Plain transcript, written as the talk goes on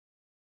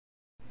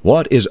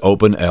What is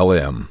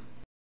OpenLM?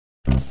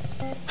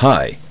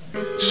 Hi,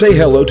 say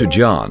hello to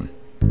John.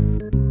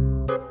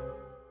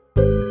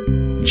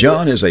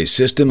 John is a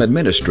system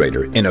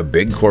administrator in a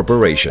big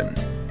corporation.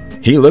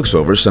 He looks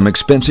over some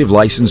expensive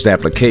licensed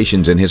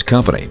applications in his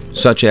company,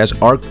 such as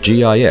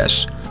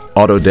ArcGIS,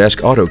 Autodesk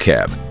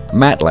AutoCAD,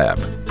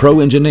 MATLAB, Pro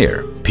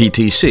Engineer,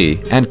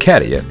 PTC, and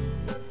CATIA.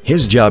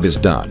 His job is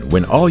done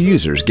when all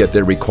users get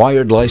their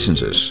required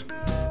licenses.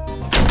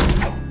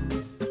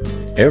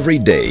 Every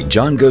day,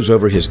 John goes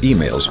over his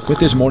emails with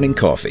his morning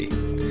coffee.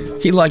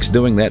 He likes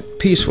doing that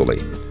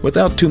peacefully,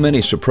 without too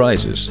many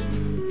surprises.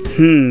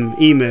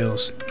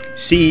 Emails.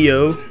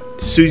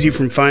 CEO, Susie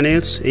from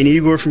Finance, and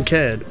Igor from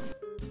CAD.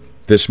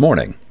 This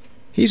morning,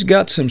 he's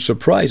got some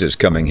surprises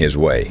coming his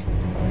way.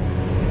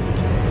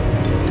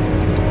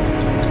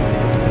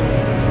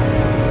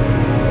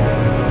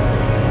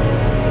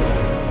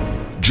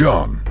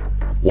 John,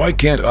 why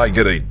can't I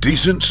get a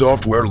decent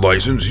software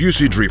license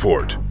usage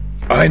report?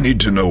 I need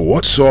to know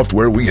what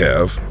software we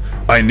have.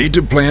 I need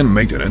to plan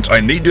maintenance.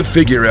 I need to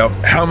figure out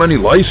how many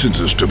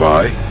licenses to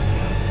buy.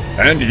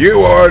 And you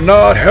are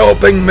not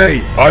helping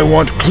me. I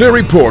want clear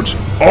reports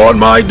on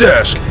my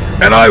desk,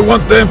 and I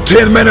want them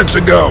 10 minutes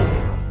ago.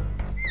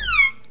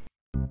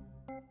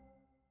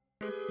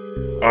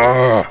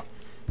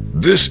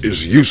 This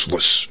is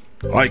useless.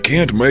 I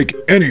can't make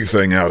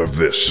anything out of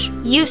this.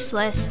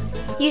 Useless?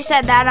 You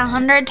said that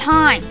 100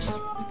 times.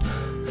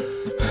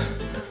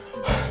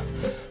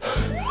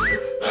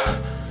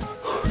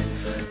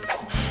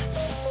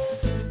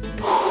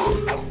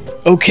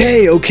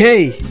 Okay.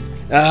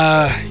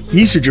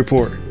 Usage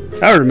report.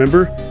 I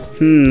remember.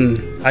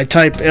 I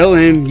type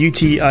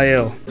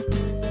LMUTIL.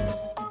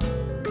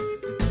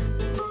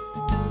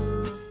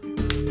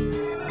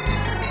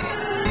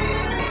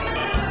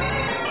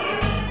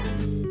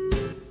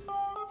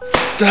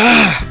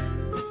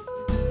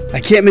 I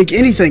can't make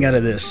anything out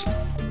of this.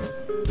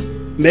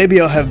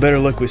 Maybe I'll have better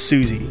luck with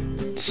Susie.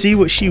 See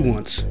what she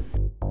wants.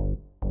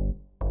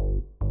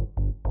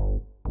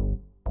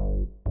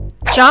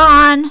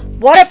 John,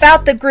 what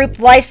about the group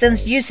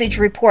license usage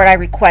report I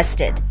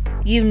requested?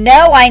 You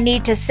know I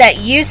need to set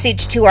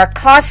usage to our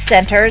cost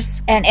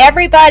centers, and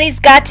everybody's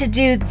got to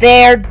do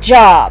their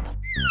job.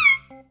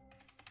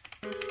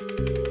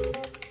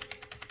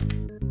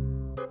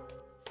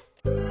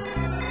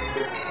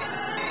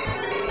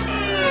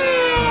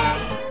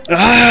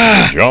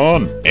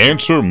 John,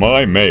 answer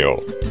my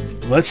mail.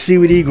 Let's see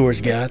what Igor's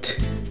got.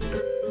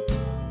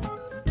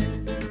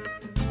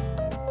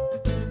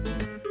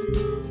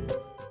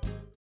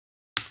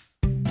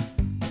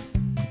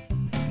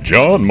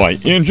 John, my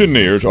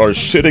engineers are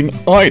sitting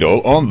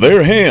idle on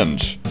their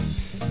hands.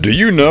 Do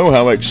you know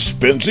how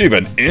expensive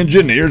an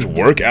engineer's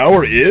work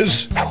hour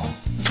is?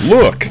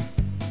 Look!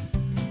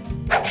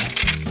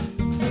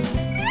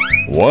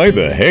 Why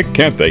the heck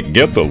can't they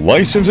get the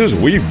licenses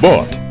we've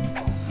bought?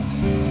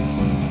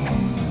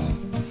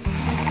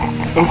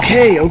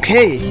 Okay.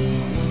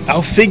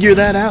 I'll figure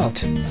that out.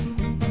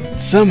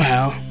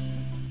 Somehow.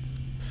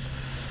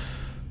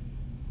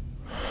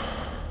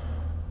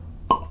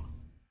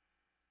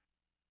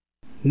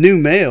 New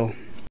mail.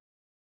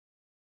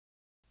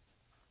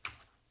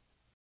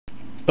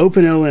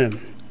 OpenLM.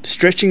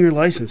 Stretching your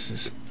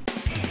licenses.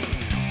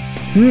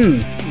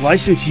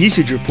 License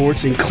usage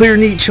reports and clear,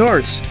 neat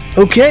charts.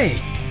 Okay.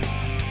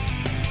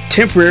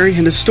 Temporary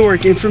and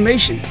historic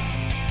information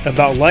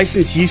about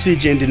license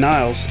usage and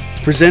denials,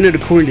 presented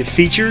according to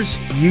features,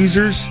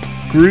 users,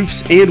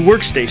 groups, and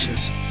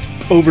workstations,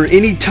 over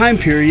any time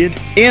period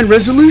and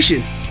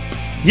resolution.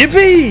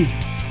 Yippee!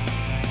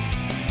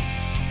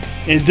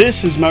 And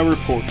this is my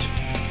report.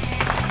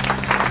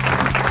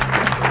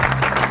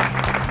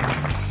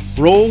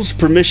 Roles,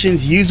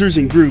 permissions, users,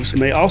 and groups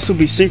may also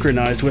be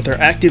synchronized with our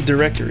Active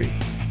Directory.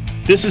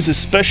 This is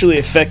especially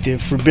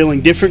effective for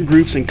billing different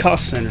groups and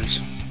cost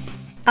centers.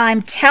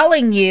 I'm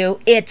telling you,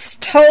 it's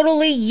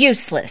totally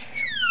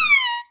useless.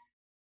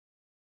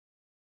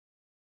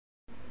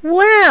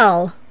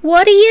 Well,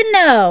 what do you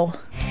know?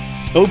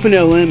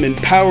 OpenLM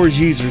empowers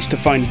users to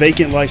find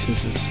vacant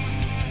licenses.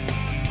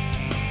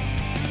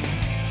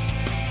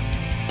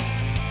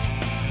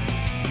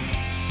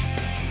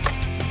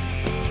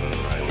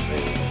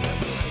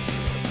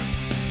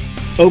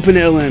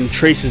 OpenLM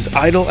traces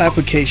idle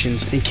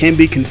applications and can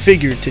be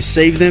configured to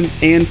save them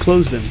and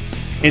close them,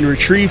 and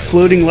retrieve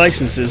floating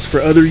licenses for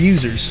other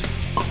users.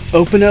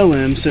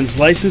 OpenLM sends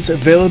license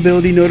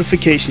availability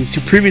notifications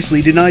to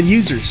previously denied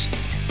users.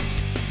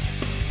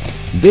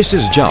 This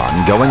is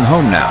John going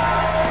home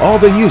now. All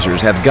the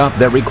users have got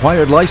their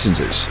required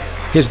licenses.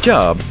 His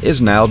job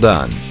is now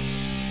done.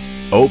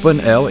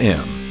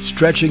 OpenLM,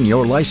 stretching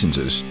your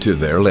licenses to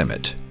their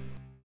limit.